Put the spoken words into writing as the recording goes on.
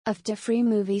Afdah Free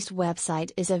Movies website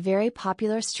is a very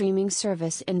popular streaming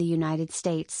service in the United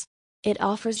States. It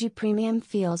offers you premium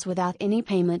feels without any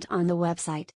payment on the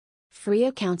website. Free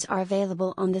accounts are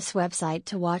available on this website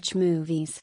to watch movies.